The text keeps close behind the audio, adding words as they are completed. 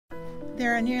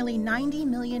There are nearly 90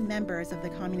 million members of the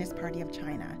Communist Party of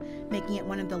China, making it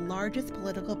one of the largest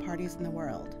political parties in the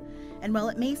world. And while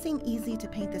it may seem easy to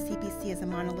paint the CPC as a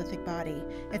monolithic body,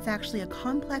 it's actually a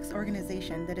complex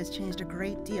organization that has changed a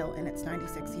great deal in its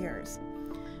 96 years.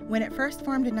 When it first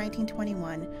formed in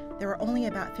 1921, there were only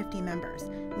about 50 members,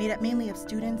 made up mainly of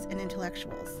students and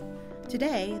intellectuals.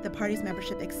 Today, the party's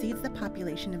membership exceeds the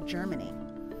population of Germany.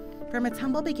 From its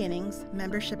humble beginnings,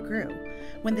 membership grew.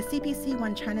 When the CPC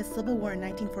won China's Civil War in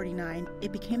 1949,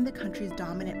 it became the country's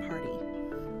dominant party.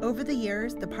 Over the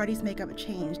years, the party's makeup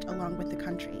changed along with the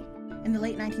country. In the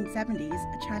late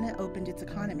 1970s, China opened its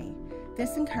economy.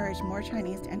 This encouraged more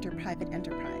Chinese to enter private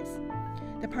enterprise.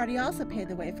 The party also paved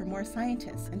the way for more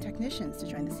scientists and technicians to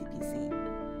join the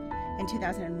CPC. In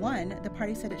 2001, the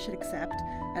party said it should accept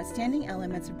outstanding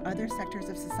elements from other sectors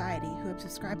of society who have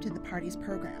subscribed to the party's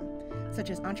program, such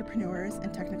as entrepreneurs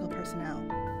and technical personnel.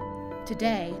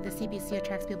 Today, the CPC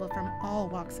attracts people from all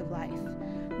walks of life.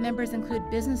 Members include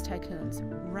business tycoons,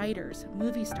 writers,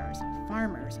 movie stars,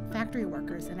 farmers, factory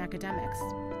workers, and academics.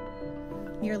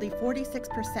 Nearly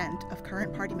 46% of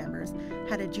current party members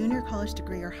had a junior college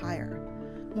degree or higher.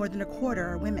 More than a quarter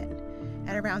are women,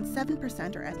 and around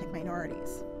 7% are ethnic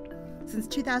minorities. Since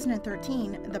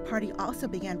 2013, the party also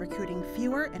began recruiting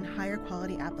fewer and higher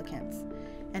quality applicants,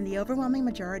 and the overwhelming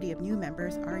majority of new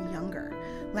members are younger.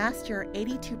 Last year,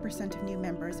 82% of new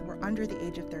members were under the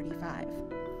age of 35.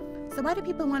 So why do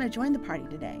people want to join the party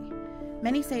today?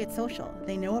 Many say it's social.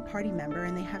 They know a party member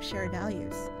and they have shared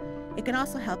values. It can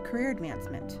also help career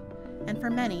advancement. And for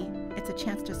many, it's a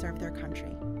chance to serve their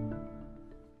country.